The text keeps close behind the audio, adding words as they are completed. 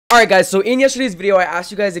Alright guys, so in yesterday's video, I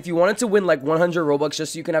asked you guys if you wanted to win like 100 Robux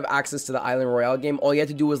just so you can have access to the Island Royale game. All you had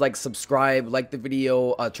to do was like subscribe, like the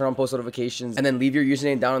video, turn on post notifications, and then leave your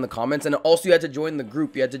username down in the comments. And also you had to join the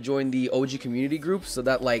group. You had to join the OG community group, so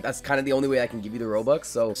that like that's kind of the only way I can give you the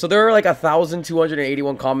Robux. So there are like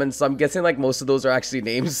 1,281 comments. So I'm guessing like most of those are actually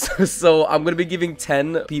names. So I'm gonna be giving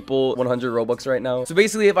 10 people 100 Robux right now. So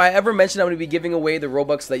basically, if I ever mention I'm gonna be giving away the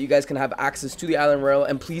Robux so that you guys can have access to the Island Royale,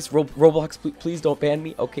 and please Roblox, please don't ban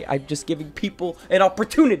me, okay? I'm just giving people an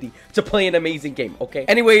opportunity to play an amazing game, okay?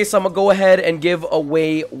 Anyways, so I'm gonna go ahead and give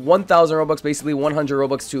away 1,000 Robux, basically 100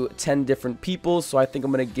 Robux to 10 different people. So I think I'm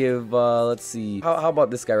gonna give, let's see, how about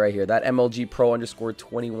this guy right here, that MLG Pro _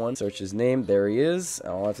 21. Search his name, there he is.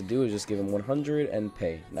 And all I have to do is just give him 100 and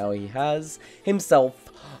pay. Now he has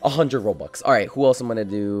himself 100 Robux. All right, who else I'm gonna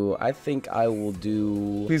do? I think I will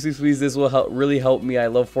do, please, this will really help me. I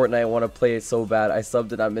love Fortnite. I want to play it so bad. I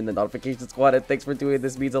subbed and I'm in the notification squad, and thanks for doing it.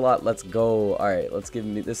 This means a lot. Let's go. All right, let's give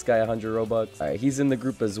me this guy 100 Robux. All right, he's in the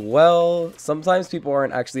group as well. Sometimes people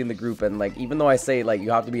aren't actually in the group, and like even though I say like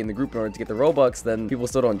you have to be in the group in order to get the Robux, then people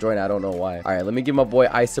still don't join. I don't know why. All right, let me give my boy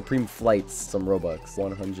I Supreme Flights some Robux.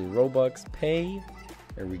 100 Robux. Pay.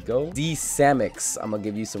 There we go. D Samix, I'm gonna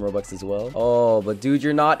give you some Robux as well. Oh, but dude,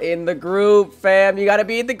 you're not in the group, fam. You gotta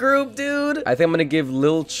be in the group, dude. I think I'm gonna give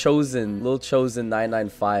Lil Chosen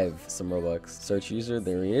 995 some Robux. Search user,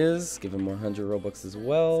 there he is. Give him 100 Robux as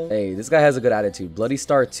well. Hey, this guy has a good attitude. Bloody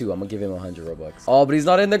Star 2, I'm gonna give him 100 Robux. Oh, but he's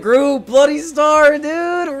not in the group. Bloody Star,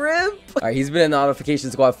 dude, rip. All right, he's been in the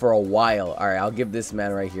notification squad for a while. All right, I'll give this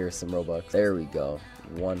man right here some Robux. There we go.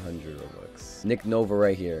 100 Robux. Nick Nova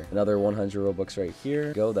right here. Another 100 Robux right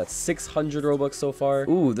here. Go. That's 600 Robux so far.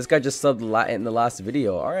 Ooh, this guy just subbed in the last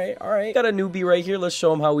video. All right. Got a newbie right here. Let's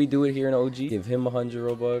show him how we do it here in OG. Give him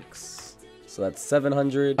 100 Robux. So that's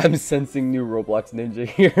 700. I'm sensing new Roblox Ninja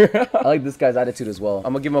here. I like this guy's attitude as well.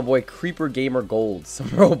 I'm gonna give my boy Creeper Gamer Gold some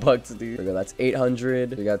Robux, dude. There we go. That's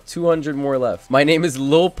 800. We got 200 more left. My name is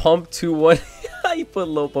Lil Pump 21. He put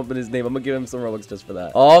Lil Pump in his name. I'm gonna give him some Robux just for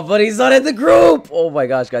that. Oh, but he's not in the group. Oh my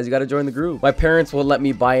gosh, guys, you gotta join the group. My parents won't let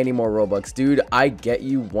me buy any more Robux. Dude, I get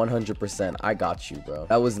you 100%. I got you, bro.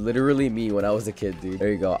 That was literally me when I was a kid, dude.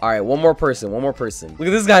 There you go. All right, one more person. Look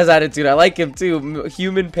at this guy's attitude. I like him too.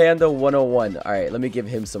 Human Panda 101. All right, let me give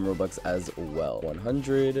him some Robux as well.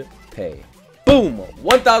 100, pay. Boom!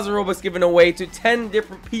 1,000 Robux given away to 10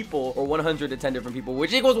 different people, or 100 to 10 different people,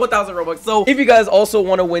 which equals 1,000 Robux. So if you guys also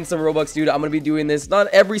want to win some Robux, dude, I'm gonna be doing this not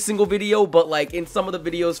every single video, but like in some of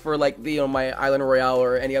the videos for like the my Island Royale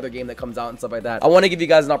or any other game that comes out and stuff like that. I want to give you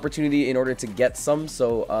guys an opportunity in order to get some.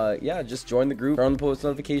 So yeah, just join the group, turn on the post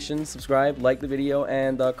notifications, subscribe, like the video,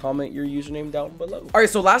 and comment your username down below. All right,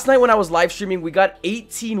 so last night when I was live streaming, we got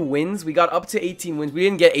 18 wins. We got up to 18 wins. We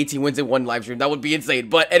didn't get 18 wins in one live stream. That would be insane.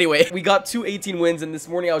 But anyway, we got 18 wins, and this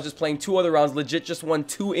morning I was just playing 2 other rounds, legit just won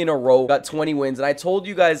 2 in a row, got 20 wins. And I told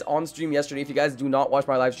you guys on stream yesterday, if you guys do not watch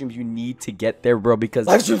my live streams, you need to get there, bro, because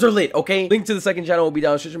live streams are lit. Okay, link to the second channel will be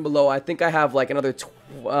down in the description below. I think I have like another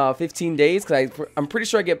 15 days because I'm pretty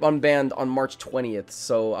sure I get unbanned on March 20th,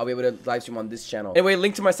 so I'll be able to live stream on this channel. Anyway,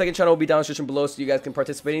 link to my second channel will be down in the description below, so you guys can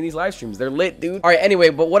participate in these live streams. They're lit, dude. All right, anyway,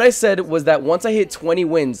 but what I said was that once I hit 20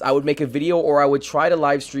 wins, I would make a video, or I would try to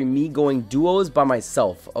live stream me going duos by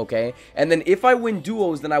myself, okay? And then if I win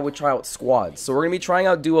duos, then I would try out squads. So we're gonna be trying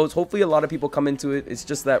out duos. Hopefully a lot of people come into it. It's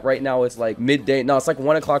just that right now it's like midday. No, it's like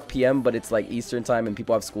 1 o'clock p.m., but it's like Eastern time and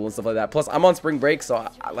people have school and stuff like that. Plus I'm on spring break, so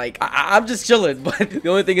I'm just chilling. But the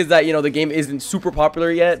only thing is that, you know, the game isn't super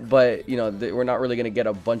popular yet, but you know, we're not really gonna get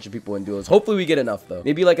a bunch of people in duos. Hopefully we get enough though.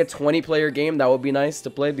 Maybe like a 20-player game. That would be nice to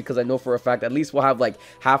play, because I know for a fact at least we'll have like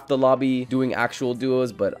half the lobby doing actual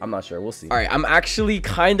duos, but I'm not sure. We'll see. All right, I'm actually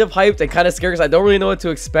kind of hyped and kind of scared because I don't really know what to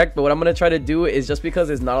expect. But what I'm gonna try to do is, just because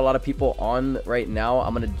there's not a lot of people on right now,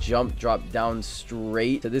 I'm gonna drop down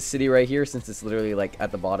straight to this city right here, since it's literally like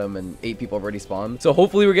at the bottom and 8 people have already spawned. So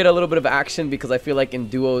hopefully we get a little bit of action, because I feel like in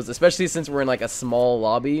duos, especially since we're in like a small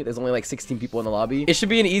lobby, there's only like 16 people in the lobby, it should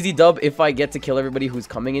be an easy dub if I get to kill everybody who's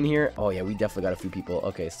coming in here. Oh yeah, we definitely got a few people.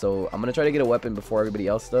 Okay, so I'm gonna try to get a weapon before everybody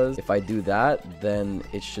else does. If I do that, then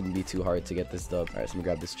it shouldn't be too hard to get this dub. All right, so I'm gonna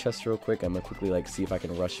grab this chest real quick. I'm gonna quickly like see if I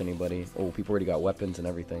can rush anybody. Oh, people already got weapons and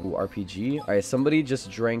everything. Ooh, RPG. All right, somebody just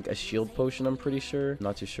drank a shield potion, I'm pretty sure.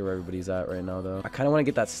 Not too sure where everybody's at right now though. I kind of want to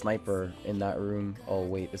get that sniper in that room. Oh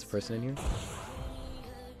wait, there's a person in here.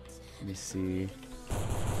 Let me see.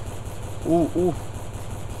 Ooh,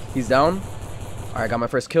 he's down. All right, got my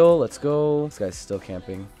first kill. Let's go. This guy's still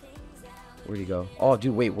camping. Where'd he go? Oh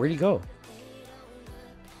dude, wait, where'd he go?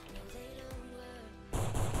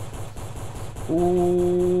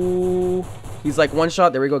 Ooh, He's like one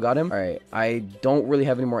shot. There we go. Got him. All right. I don't really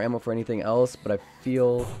have any more ammo for anything else, but I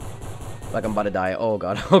feel like I'm about to die. Oh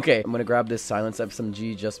god. Okay, I'm gonna grab this silence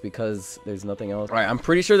SMG just because there's nothing else. All right, I'm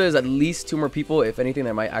pretty sure there's at least 2 more people. If anything,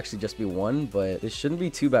 there might actually just be 1, but this shouldn't be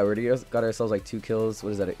too bad. We already got ourselves like 2 kills.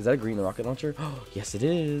 What is that? Is that a green rocket launcher? Oh, yes it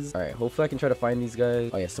is. All right, hopefully I can try to find these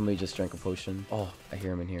guys. Oh yeah, somebody just drank a potion. Oh, I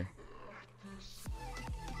hear him in here.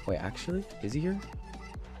 Wait, actually, is he here?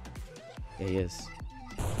 Yeah, he is.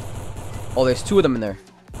 Oh, there's 2 of them in there.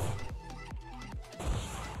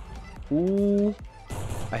 Ooh,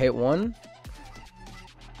 I hit 1.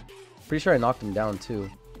 Pretty sure I knocked him down too.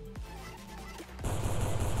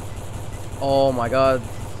 Oh my god.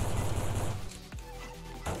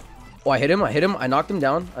 Oh, I hit him. I knocked him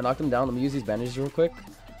down. Let me use these bandages real quick.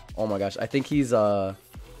 Oh my gosh. I think he's I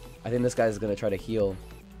think this guy's gonna try to heal.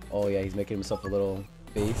 Oh yeah, he's making himself a little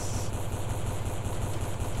base.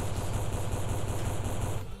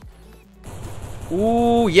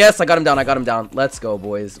 Ooh, yes, I got him down. Let's go,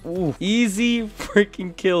 boys. Ooh, easy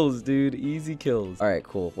freaking kills, dude. Easy kills. All right,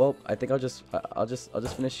 cool. Well, I think I'll just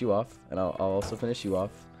finish you off, and I'll also finish you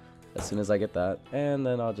off as soon as I get that, and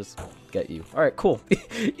then I'll just get you. All right, cool.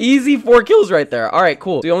 Easy 4 kills right there. All right,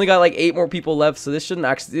 cool. So we only got like 8 more people left, so this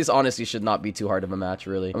honestly should not be too hard of a match,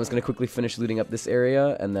 really. I'm just gonna quickly finish looting up this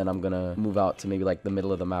area, and then I'm gonna move out to maybe like the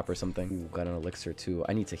middle of the map or something. Ooh, got an elixir too.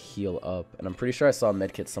 I need to heal up, and I'm pretty sure I saw a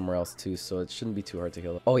medkit somewhere else too, so it shouldn't be too hard to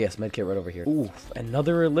heal up. Oh yes, medkit right over here. Ooh,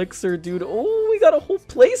 another elixir, dude. Oh, we got a whole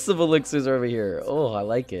place of elixirs over here. Oh, I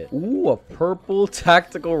like it. Ooh, a purple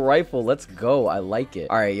tactical rifle. Let's go. I like it.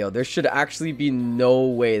 All right, yo, there should actually be no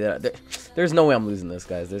way that there's no way I'm losing this,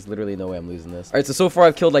 guys. There's literally no way I'm losing this. All right, so far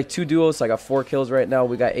I've killed like 2 duos, so I got 4 kills right now.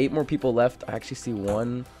 We got 8 more people left. I actually see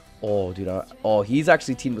 1. Oh, dude. Oh, he's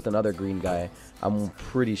actually teamed with another green guy. I'm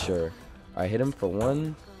pretty sure. I hit him for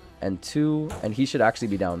 1 and 2, and he should actually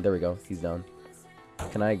be down. There we go. He's down.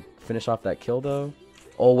 Can I finish off that kill though?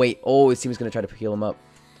 Oh wait. Oh, his team's gonna try to heal him up.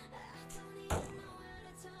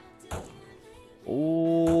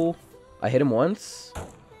 Oh, I hit him once.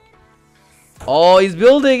 Oh, he's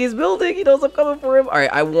building. He knows I'm coming for him. All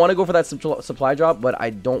right, I want to go for that supply drop, but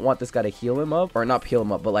I don't want this guy to heal him up, or not heal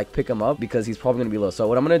him up, but like pick him up, because he's probably gonna be low. So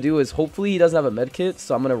what I'm gonna do is, hopefully he doesn't have a med kit,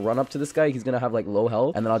 so I'm gonna run up to this guy. He's gonna have like low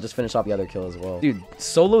health, and then I'll just finish off the other kill as well. Dude,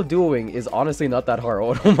 solo duoing is honestly not that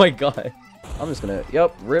hard. Oh my god. I'm just gonna,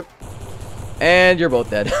 yep, rip. And you're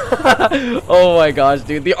both dead. Oh my gosh,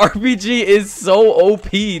 dude. The RPG is so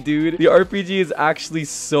OP, dude. The RPG is actually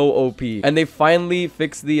so OP. And they finally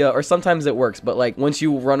fixed the, or sometimes it works, but like once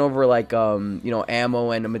you run over like, you know,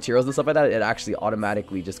 ammo and materials and stuff like that, it actually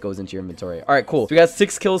automatically just goes into your inventory. All right, cool. So we got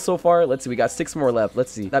 6 kills so far. Let's see. We got 6 more left.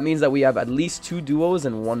 Let's see. That means that we have at least 2 duos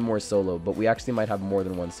and 1 more solo, but we actually might have more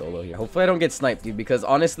than 1 solo here. Hopefully I don't get sniped, dude, because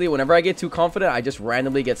honestly, whenever I get too confident, I just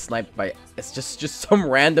randomly get sniped by, it's just some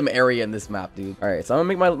random area in this map, dude. All right, so I'm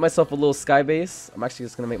gonna make myself a little sky base. I'm actually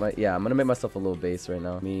just gonna make I'm gonna make myself a little base right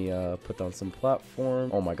now. Let me put down some platform.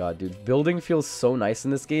 Oh my god, dude, building feels so nice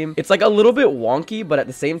in this game. It's like a little bit wonky, but at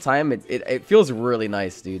the same time, it feels really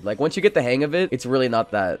nice, dude. Like once you get the hang of it, it's really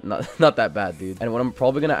not that bad, dude. And what I'm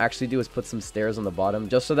probably gonna actually do is put some stairs on the bottom,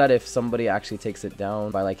 just so that if somebody actually takes it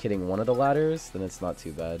down by like hitting one of the ladders, then it's not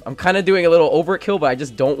too bad. I'm kind of doing a little overkill, but I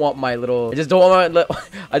just don't want my little,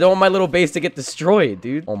 I don't want my little base to get destroyed,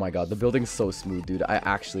 dude. Oh my god, the building's so smooth, dude. I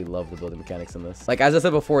actually love the building mechanics in this. Like as I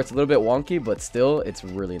said before, it's a little bit wonky, but still it's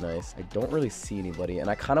really nice. I don't really see anybody, and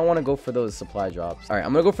I kind of want to go for those supply drops. All right,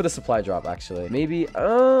 I'm gonna go for the supply drop actually. Maybe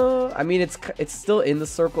I mean it's still in the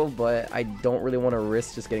circle, but I don't really want to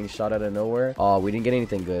risk just getting shot out of nowhere. Oh, we didn't get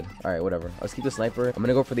anything good. All right, whatever. Let's keep the sniper. I'm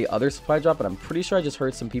gonna go for the other supply drop, but I'm pretty sure I just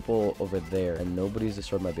heard some people over there, and nobody's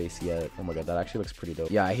destroyed my base yet. Oh my god, that actually looks pretty dope.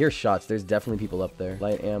 Yeah, I hear shots. There's definitely people up there.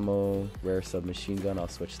 Light ammo, rare submachine gun. I'll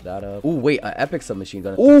switch that up. Oh wait, an epic submachine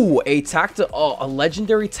gun. Ooh, a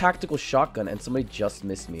legendary tactical shotgun, and somebody just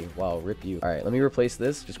missed me. Wow, rip you. All right, let me replace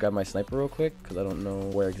this. Just grab my sniper real quick, because I don't know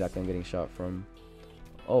where exactly I'm getting shot from.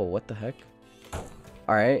 Oh, what the heck?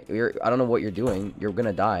 All right, I don't know what you're doing. You're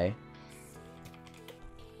gonna die.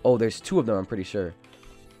 Oh, there's 2 of them, I'm pretty sure.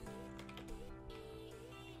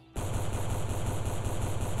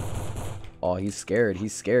 Oh, he's scared.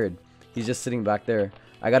 He's scared. He's just sitting back there.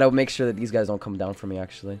 I gotta make sure that these guys don't come down for me,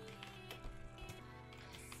 actually.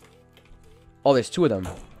 Oh, there's 2 of them.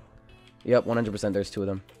 Yep, 100% there's 2 of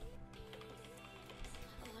them.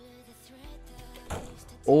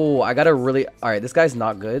 Oh, I gotta really... Alright, this guy's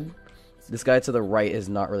not good. This guy to the right is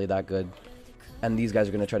not really that good. And these guys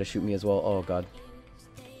are gonna try to shoot me as well. Oh, god.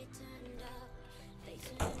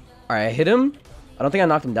 Alright, I hit him. I don't think I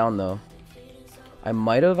knocked him down, though. I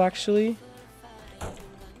might have, actually.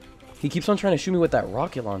 He keeps on trying to shoot me with that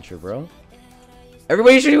rocket launcher, bro.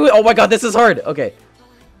 Everybody should do it. Oh my god, this is hard. Okay.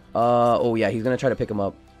 Oh yeah, he's gonna try to pick him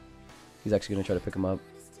up. He's actually gonna try to pick him up.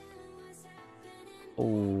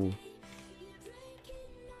 Oh.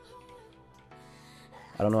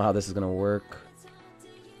 I don't know how this is gonna work.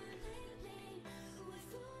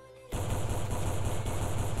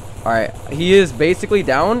 Alright, he is basically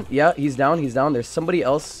down. Yeah, he's down. He's down. There's somebody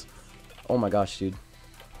else. Oh my gosh, dude.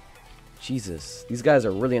 Jesus. These guys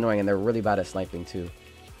are really annoying and they're really bad at sniping too.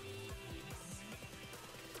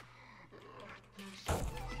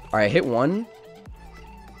 Alright, hit one.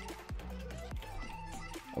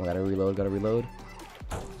 Oh, gotta reload, gotta reload.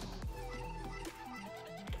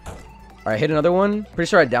 Alright, hit another one. Pretty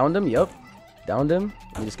sure I downed him. Yup. Downed him.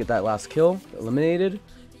 Let me just get that last kill. Eliminated.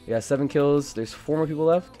 We got 7 kills. There's 4 more people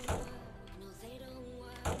left.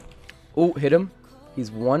 Oh, hit him.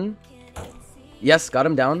 He's 1. Yes, got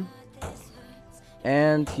him down.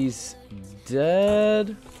 And he's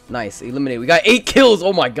dead. Nice. Eliminated. We got 8 kills.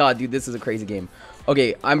 Oh my god, dude. This is a crazy game.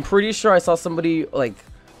 Okay, I'm pretty sure I saw somebody, like...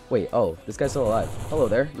 Wait, oh, this guy's still alive. Hello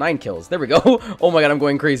there. 9 kills. There we go. Oh my god, I'm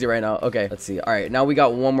going crazy right now. Okay, let's see. All right, now we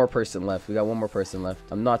got one more person left. We got one more person left.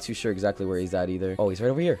 I'm not too sure exactly where he's at either. Oh, he's right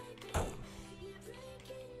over here.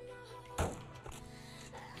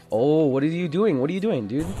 Oh, what are you doing? What are you doing,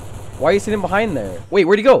 dude? Why are you sitting behind there? Wait,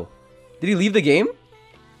 where'd he go? Did he leave the game?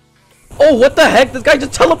 Oh, what the heck? This guy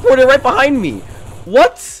just teleported right behind me.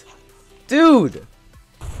 What? Dude.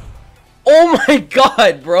 Oh my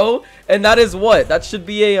god, bro. And that is what? That should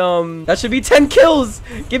be a, that should be 10 kills.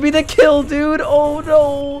 Give me the kill, dude. Oh,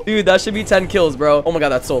 no. Dude, that should be 10 kills, bro. Oh my god,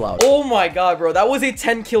 that's so loud. Oh my god, bro. That was a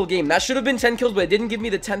 10 kill game. That should have been 10 kills, but it didn't give me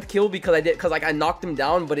the 10th kill because like, I knocked him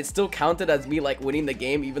down, but it still counted as me, like, winning the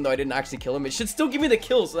game, even though I didn't actually kill him. It should still give me the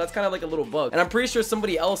kill, so that's kind of like a little bug. And I'm pretty sure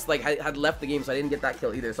somebody else, like, had left the game, so I didn't get that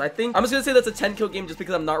kill either. So I think I'm just gonna say that's a 10 kill game just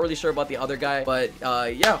because I'm not really sure about the other guy. But,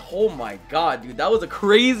 yeah. Oh my god, dude. That was a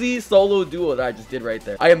crazy solo duo that I just did right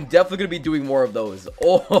there. I am definitely gonna be doing more of those.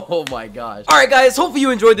 Oh my gosh. All right, guys, hopefully you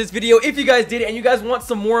enjoyed this video. If you guys did and you guys want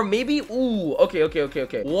some more, maybe, ooh, okay,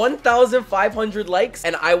 1,500 likes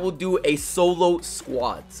and I will do a solo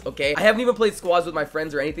squads. Okay, I haven't even played squads with my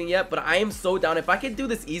friends or anything yet, but I am so down. If I could do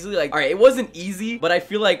this easily, like, all right, it wasn't easy, but I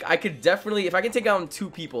feel like I could definitely, if I can take down 2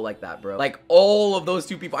 people like that, bro, like all of those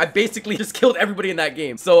 2 people, I basically just killed everybody in that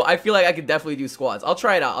game. So I feel like I could definitely do squads. I'll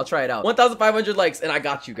try it out. 1,500 likes and I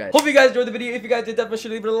got you guys. Hope you guys enjoyed the video. If you guys did, definitely should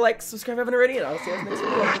leave it a like, subscribe if you haven't already, and I'll see you guys next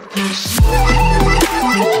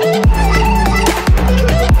video.